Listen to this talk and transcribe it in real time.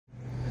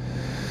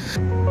Wish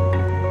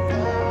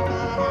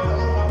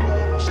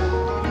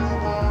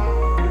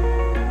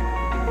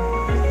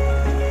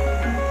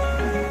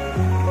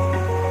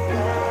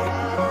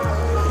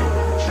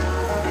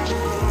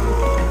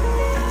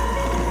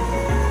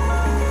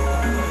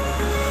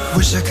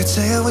I could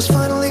say I was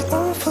finally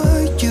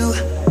over you,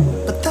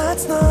 but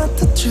that's not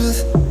the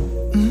truth.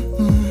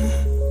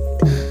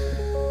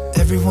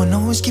 Everyone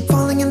always keep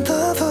falling in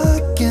love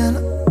again.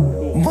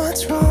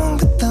 What's wrong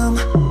with them?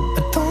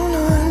 I don't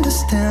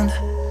understand.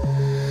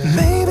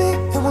 Maybe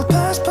it will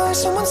pass by,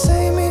 someone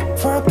save me.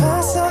 Before I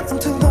pass out, I'm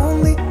too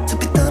lonely to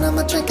be done.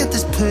 I'ma drink at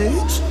this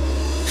page.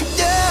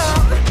 Yeah.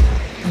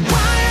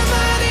 Why am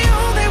I the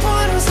only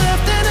one who's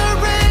left in the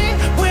rain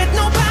with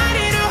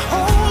nobody to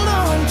hold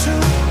on to?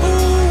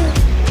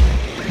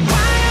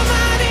 Why am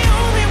I the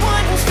only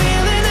one who's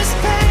feeling this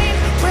pain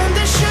when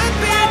there should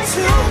be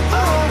two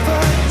of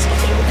us?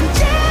 And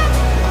yeah,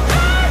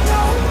 I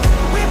know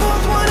we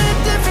both wanted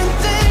different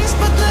things,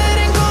 but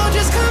letting go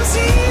just comes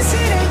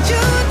easy and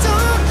you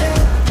don't.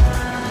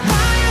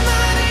 Why am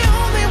I the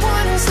only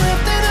one who's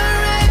left in the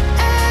rain?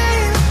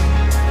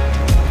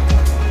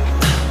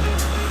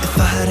 If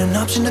I had an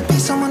option to be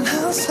someone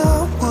else, I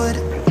would,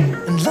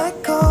 and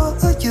let go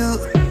of you.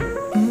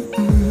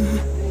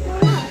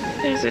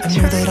 I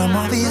know that I'm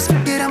obvious,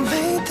 forget I'm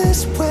made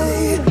this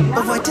way,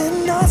 but why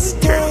didn't I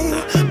stay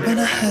when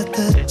I had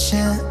the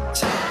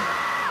chance?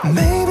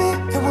 Maybe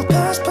it will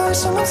pass by,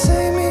 someone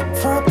save me.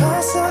 Before I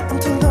pass out, I'm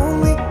too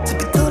lonely to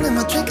be done.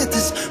 I'ma drink at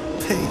this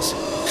pace.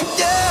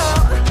 Yeah.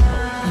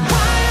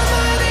 Why am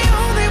I the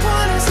only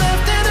one who's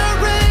left in the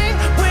rain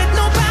with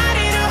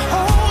nobody to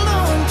hold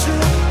on to?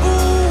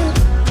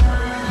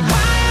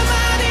 Why am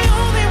I the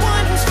only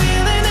one who's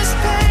feeling this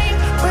pain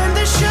when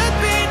there should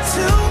be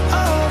two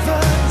of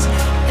us?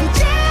 And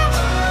yeah,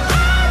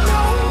 I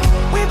know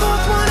we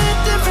both wanted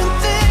different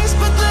things,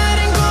 but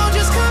letting go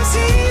just comes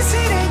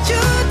easy and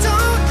you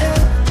don't.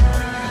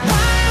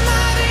 Why am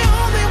I the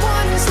only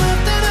one who's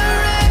left in the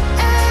rain?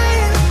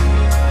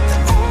 The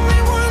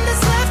only one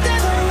that's left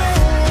in the rain.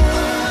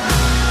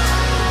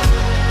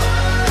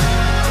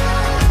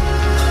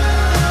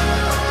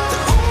 The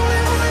only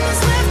one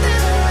that's left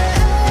in the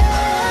rain.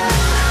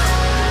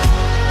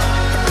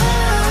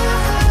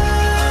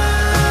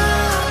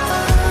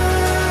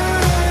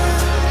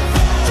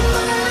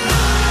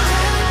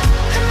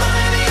 Am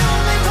I the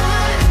only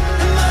one?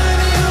 Am I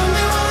the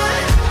only one?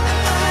 Am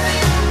I the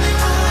only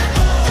one?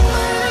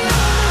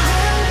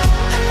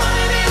 Am I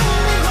the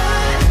only one?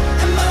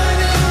 Am I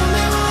the only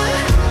one?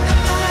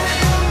 Am I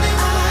the only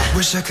one?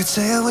 Wish I could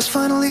say I was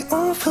finally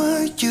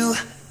over you,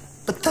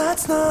 but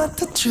that's not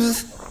the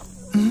truth.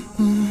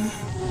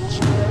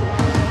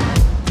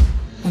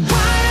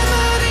 Why am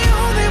I the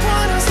only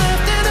one who's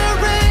left in the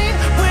rain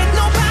with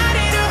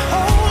nobody to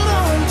hold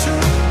on to?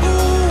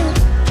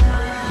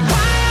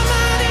 Why am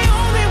I the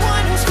only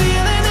one who's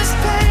feeling this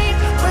pain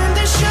when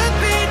there should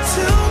be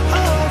two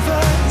of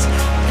us?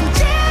 And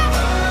yeah,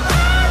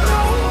 I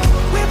know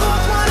we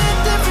both wanted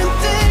different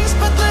things,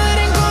 but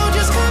letting go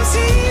just comes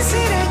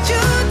easy and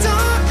you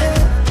don't.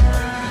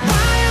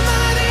 Why am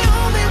I the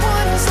only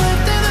one who's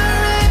left in the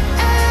rain?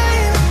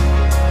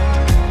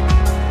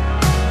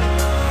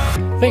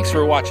 Thanks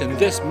for watching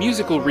this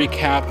musical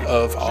recap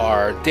of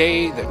our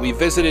day that we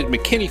visited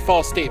McKinney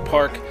Falls State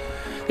Park.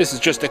 This is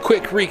just a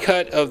quick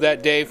recut of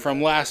that day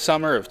from last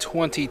summer of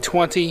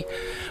 2020.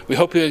 We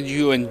hope that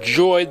you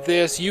enjoyed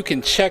this. You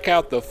can check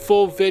out the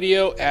full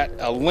video at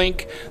a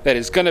link that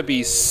is going to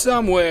be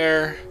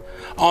somewhere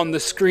on the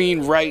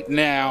screen right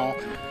now.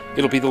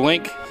 It'll be the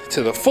link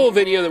to the full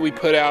video that we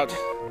put out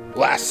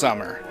last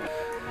summer.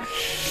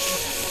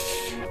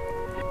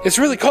 It's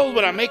really cold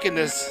when I'm making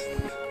this,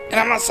 and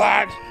I'm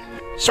outside.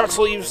 Short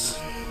sleeves.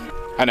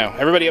 I know,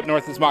 everybody up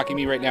north is mocking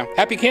me right now.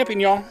 Happy camping,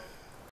 y'all.